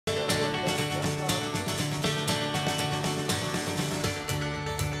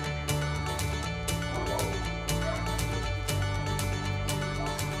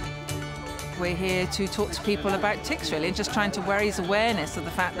we're here to talk to people about ticks, really, and just trying to raise awareness of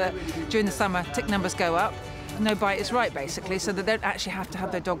the fact that during the summer tick numbers go up. No bite is right, basically, so they don't actually have to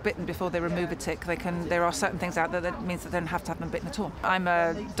have their dog bitten before they remove a tick. There are certain things out there that means that they don't have to have them bitten at all. I'm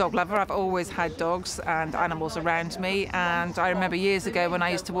a dog lover. I've always had dogs and animals around me, and I remember years ago when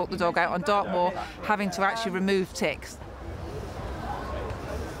I used to walk the dog out on Dartmoor having to actually remove ticks.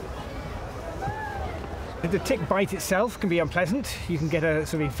 The tick bite itself can be unpleasant. You can get a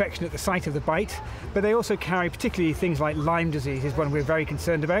sort of infection at the site of the bite, but they also carry particularly things like Lyme disease is one we're very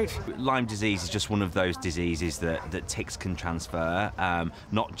concerned about. Lyme disease is just one of those diseases that ticks can transfer,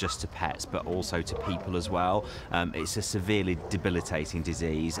 not just to pets but also to people as well. It's a severely debilitating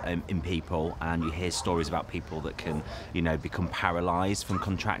disease in people, and you hear stories about people that can, become paralysed from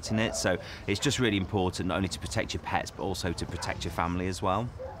contracting it. So it's just really important not only to protect your pets but also to protect your family as well.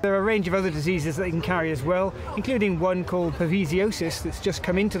 There are a range of other diseases that they can carry as well, including one called babesiosis that's just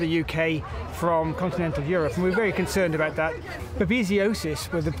come into the UK from continental Europe, and we're very concerned about that.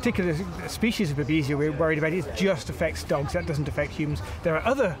 Babesiosis, well, the particular species of babesia we're worried about, it just affects dogs, that doesn't affect humans. There are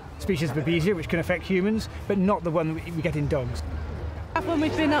other species of babesia which can affect humans, but not the one we get in dogs. When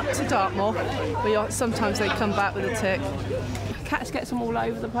we've been up to Dartmoor, sometimes they come back with a tick. Cats get them all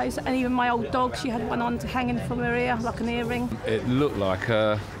over the place, and even my old dog, she had one on hanging from her ear, like an earring. It looked like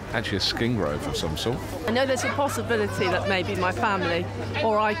actually a skin growth of some sort. I know there's a possibility that maybe my family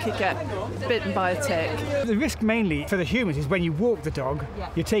or I could get bitten by a tick. The risk mainly for the humans is when you walk the dog,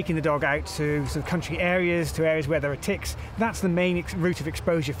 you're taking the dog out to sort of country areas, to areas where there are ticks. That's the main route of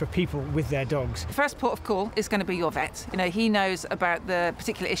exposure for people with their dogs. The first port of call is going to be your vet. He knows about the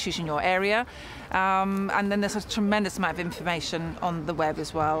particular issues in your area, and then there's a tremendous amount of information on the web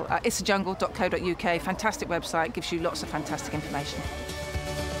as well. Itsajungle.co.uk, fantastic website, gives you lots of fantastic information.